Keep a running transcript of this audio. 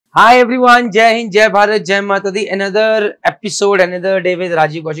Hi everyone, Jai Hind, Jai Bharat, Jai Mata Di. Another episode, another day with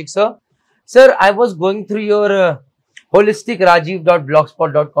Rajeeve Kaushik sir. Sir, I was going through your holistic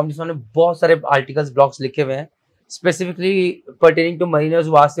rajiv.blogspot.com जिसमें बहुत सारे articles, blogs लिखे हुए हैं, specifically pertaining to mariners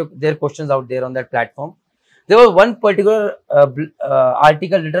who asked their questions out there on that platform. There was one particular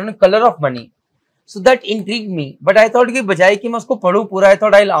article written on color of money. So that intrigued me. But I thought कि बजाय कि मैं उसको पढूं पूरा, I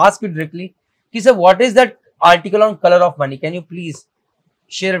thought I'll ask you directly कि sir, what is that article on color of money? Can you please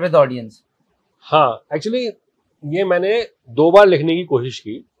share it with the audience? हाँ, actually ये मैंने 2 बार लिखने की कोशिश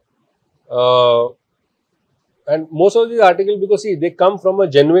की and most of this article because they come from a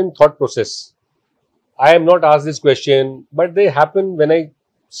genuine thought process. I am not asked this question but they happen when I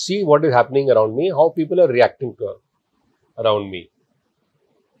see what is happening around me, how people are reacting to around me.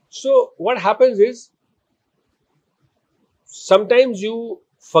 So what happens is sometimes you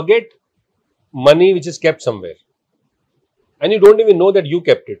forget money which is kept somewhere and you don't even know that you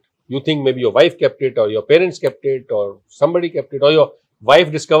kept it. You think maybe your wife kept it or your parents kept it or somebody kept it or your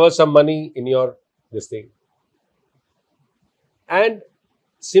wife discovers some money in your this thing. And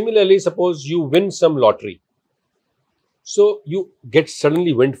similarly, suppose you win some lottery. So you get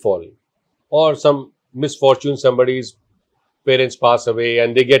suddenly windfall or some misfortune, somebody's parents pass away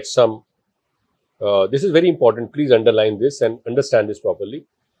and they get some, this is very important, please underline this and understand this properly.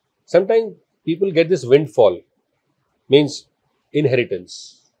 Sometimes people get this windfall, means inheritance,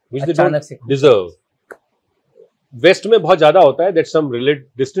 which they don't deserve. West में बहुत ज़्यादा होता है that some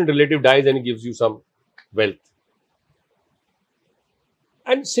distant relative dies and gives you some wealth.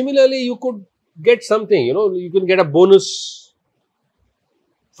 And similarly, you could get something, you can get a bonus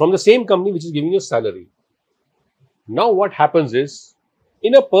from the same company which is giving you salary. Now what happens is,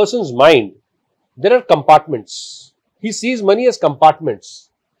 in a person's mind, there are compartments. He sees money as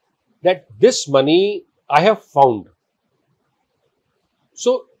compartments. That this money I have found.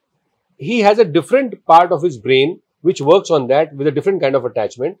 So he has a different part of his brain which works on that with a different kind of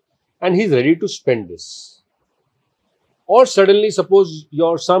attachment and he's ready to spend this. Or suddenly suppose you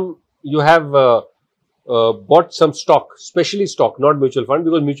have bought some stock, especially stock, not mutual fund,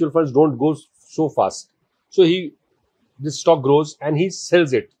 because mutual funds don't go so fast. So this stock grows and he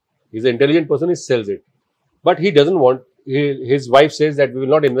sells it. He's an intelligent person, he sells it. But he doesn't want, his wife says that we will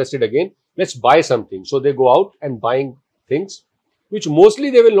not invest it again, let's buy something. So they go out and buying things which mostly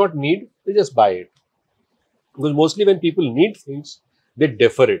they will not need, they just buy it. Because mostly when people need things, they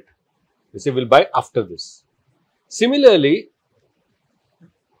defer it. They say we'll buy after this. Similarly,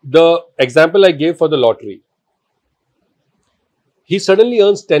 the example I gave for the lottery, he suddenly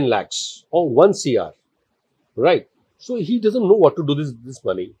earns 10 lakhs or 1 CR, right? So he doesn't know what to do this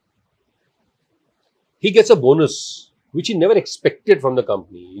money. He gets a bonus, which he never expected from the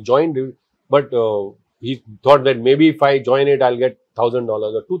company. He joined, but he thought that maybe if I join it, I'll get $1,000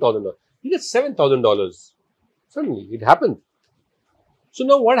 or $2,000. He gets $7,000. Suddenly, it happened. So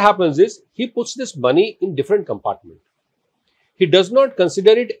now what happens is, he puts this money in different compartment. He does not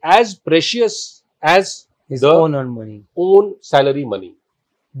consider it as precious as His the own salary money.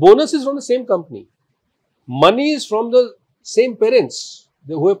 Bonus is from the same company. Money is from the same parents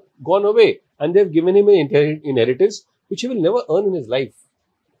who have gone away and they've given him an inheritance which he will never earn in his life.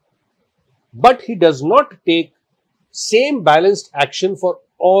 But he does not take same balanced action for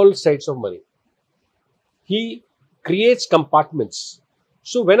all sides of money. He creates compartments.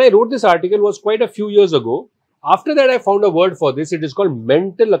 So when I wrote this article was quite a few years ago. After that, I found a word for this. It is called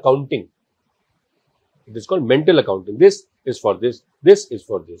mental accounting. It is called mental accounting. This is for this. This is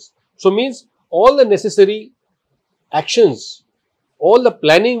for this. So means all the necessary actions, all the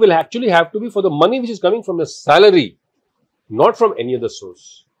planning will actually have to be for the money which is coming from the salary, not from any other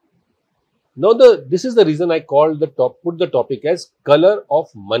source. Now, this is the reason I called put the topic as color of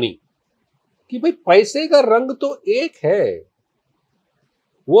money. कि भाई पैसे का रंग तो एक है.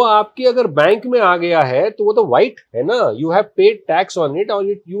 वो आपकी अगर बैंक में आ गया है तो वो तो व्हाइट है ना. You have paid tax on it or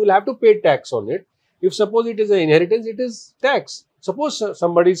you will have to pay tax on it. If suppose it is an inheritance, it is tax. Suppose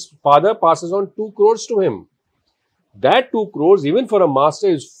somebody's father passes on 2 crores to him. That 2 crores, even for a master,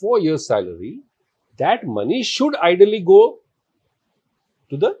 is 4 years salary. That money should ideally go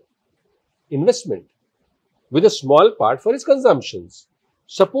to the investment with a small part for his consumptions.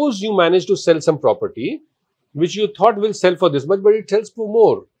 Suppose you manage to sell some property which you thought will sell for this much, but it sells for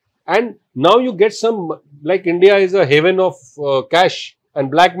more. And now you get some, like India is a haven of cash and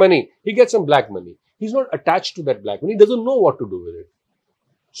black money. He gets some black money. He's not attached to that black money. He doesn't know what to do with it.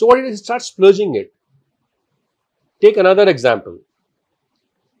 So what it is, he starts splurging it. Take another example.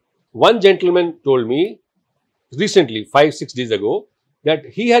 One gentleman told me recently, 5-6 days ago, that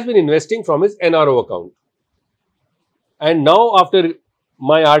he has been investing from his NRO account. And now after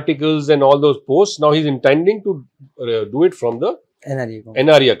my articles and all those posts. Now he's intending to do it from the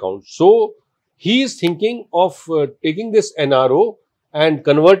NRE account. So he is thinking of taking this NRO and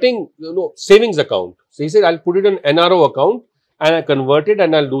converting, savings account. So he said, I'll put it on NRO account and I convert it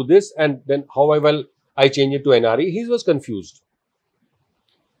and I'll do this, and then how I change it to NRE. He was confused.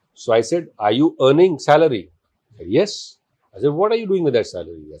 So I said, are you earning salary? He said, yes. I said, what are you doing with that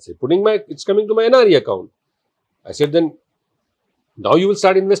salary? I said, it's coming to my NRE account. I said, then now you will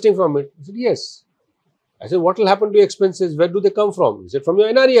start investing from it. He said, yes. I said, what will happen to your expenses? Where do they come from? He said, from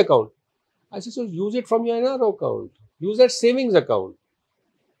your NRE account. I said, so use it from your NRO account. Use that savings account.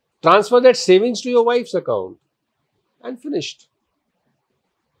 Transfer that savings to your wife's account. And finished.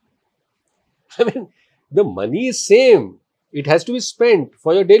 I mean, the money is same. It has to be spent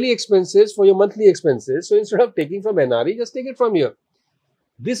for your daily expenses, for your monthly expenses. So instead of taking from NRE, just take it from here.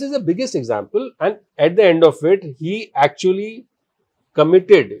 This is the biggest example. And at the end of it, he actually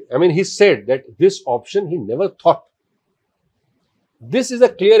committed. I mean, he said that this option he never thought. This is a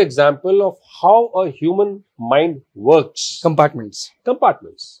clear example of how a human mind works. Compartments.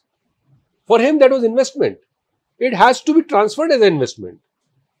 For him, that was investment. It has to be transferred as an investment,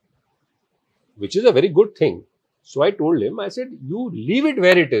 which is a very good thing. So I told him, I said, you leave it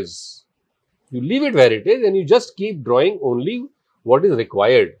where it is. You leave it where it is and you just keep drawing only what is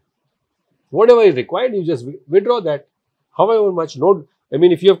required. Whatever is required, you just withdraw that. However much,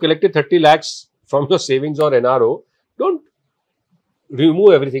 if you have collected 30 lakhs from your savings or NRO, don't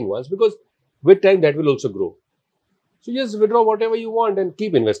remove everything once, because with time that will also grow. So just withdraw whatever you want and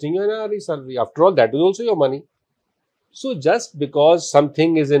keep investing your NRE salary. After all, that is also your money. So just because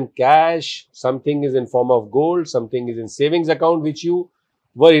something is in cash, something is in form of gold, something is in savings account which you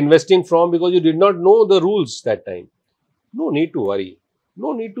were investing from because you did not know the rules that time, no need to worry.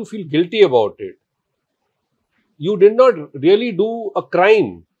 No need to feel guilty about it. You did not really do a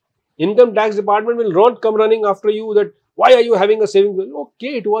crime. Income tax department will not come running after you that, why are you having a savings?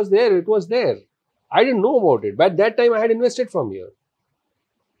 Okay, it was there. I didn't know about it. But at that time, I had invested from here.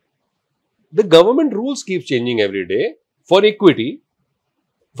 The government rules keep changing every day. For equity,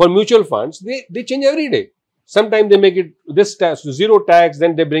 for mutual funds, they change every day. Sometimes they make it this tax, 0 tax,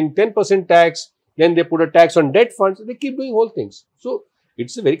 then they bring 10% tax, then they put a tax on debt funds. They keep doing whole things. So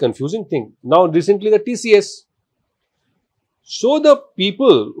it's a very confusing thing. Now, recently the TCS. So the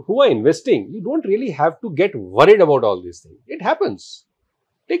people who are investing, you don't really have to get worried about all these things. It happens.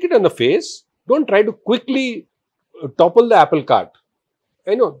 Take it on the face. Don't try to quickly topple the apple cart.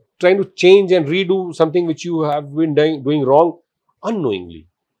 Trying to change and redo something which you have been doing wrong unknowingly.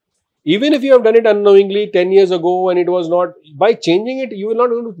 Even if you have done it unknowingly 10 years ago and it was not, by changing it, you will not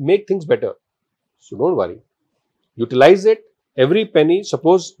going to make things better. So don't worry. Utilize it, every penny.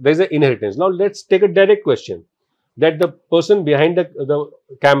 Suppose there is an inheritance. Now let's take a direct question. That the person behind the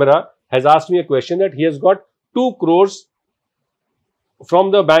camera has asked me a question that he has got 2 crores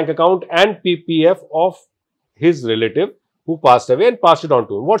from the bank account and PPF of his relative who passed away and passed it on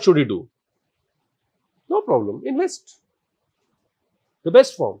to him. What should he do? No problem. Invest. The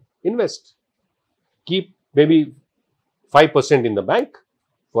best form. Invest. Keep maybe 5% in the bank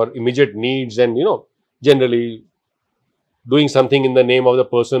for immediate needs and, generally doing something in the name of the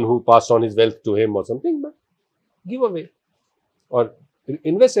person who passed on his wealth to him or something. But give away or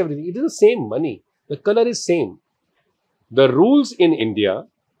invest everything. It is the same money. The color is same. The rules in India,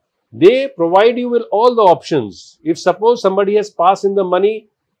 they provide you with all the options. If suppose somebody has passed in the money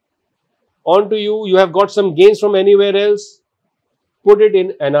on to you, you have got some gains from anywhere else, put it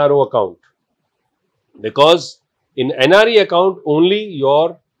in NRO account. Because in NRE account, only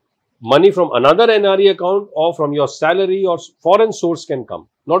your money from another NRE account or from your salary or foreign source can come.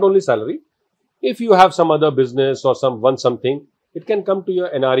 Not only salary. If you have some other business or something, it can come to your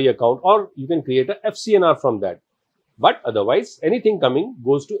NRE account or you can create a FCNR from that. But otherwise, anything coming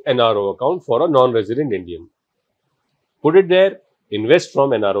goes to NRO account for a non-resident Indian. Put it there, invest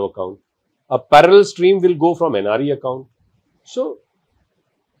from NRO account. A parallel stream will go from NRE account. So,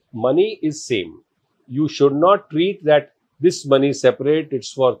 money is same. You should not treat that this money is separate,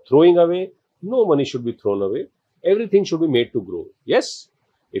 it's for throwing away. No money should be thrown away. Everything should be made to grow. Yes,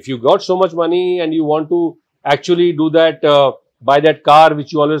 if you got so much money and you want to actually do that, buy that car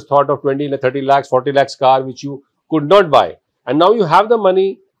which you always thought of 20, 30 lakhs, 40 lakhs car which you could not buy. And now you have the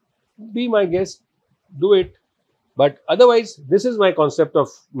money, be my guest, do it. But otherwise, this is my concept of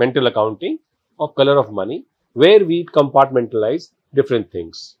mental accounting or color of money, where we compartmentalize different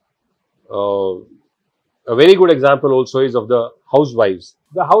things. A very good example also is of the housewives.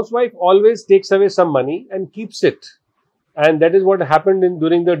 The housewife always takes away some money and keeps it. And that is what happened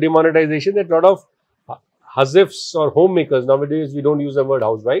during the demonetization, that a lot of hazifs or homemakers. Nowadays, we don't use the word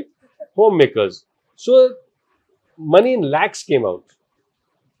housewife, homemakers. So, money in lakhs came out.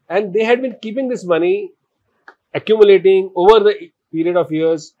 And they had been keeping this money, accumulating over the period of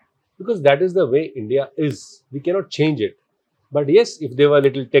years, because that is the way India is. We cannot change it. But yes, if they were a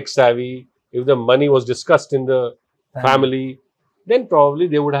little tech savvy, if the money was discussed in the family, then probably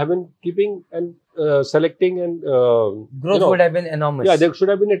they would have been keeping and selecting and growth would have been enormous. Yeah, they should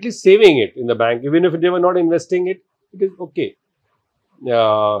have been at least saving it in the bank. Even if they were not investing it, it is okay.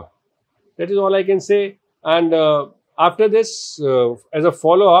 That is all I can say. And after this, as a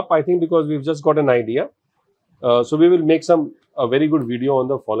follow-up, I think because we've just got an idea, so we will make a very good video on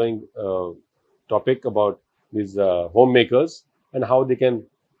the following topic about these homemakers and how they can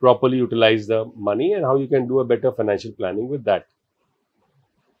properly utilize the money and how you can do a better financial planning with that.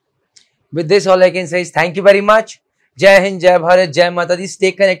 With this, all I can say is thank you very much. Jai Hind, Jai Bharat, Jai Mata Di.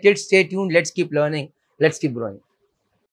 Stay connected, stay tuned. Let's keep learning. Let's keep growing.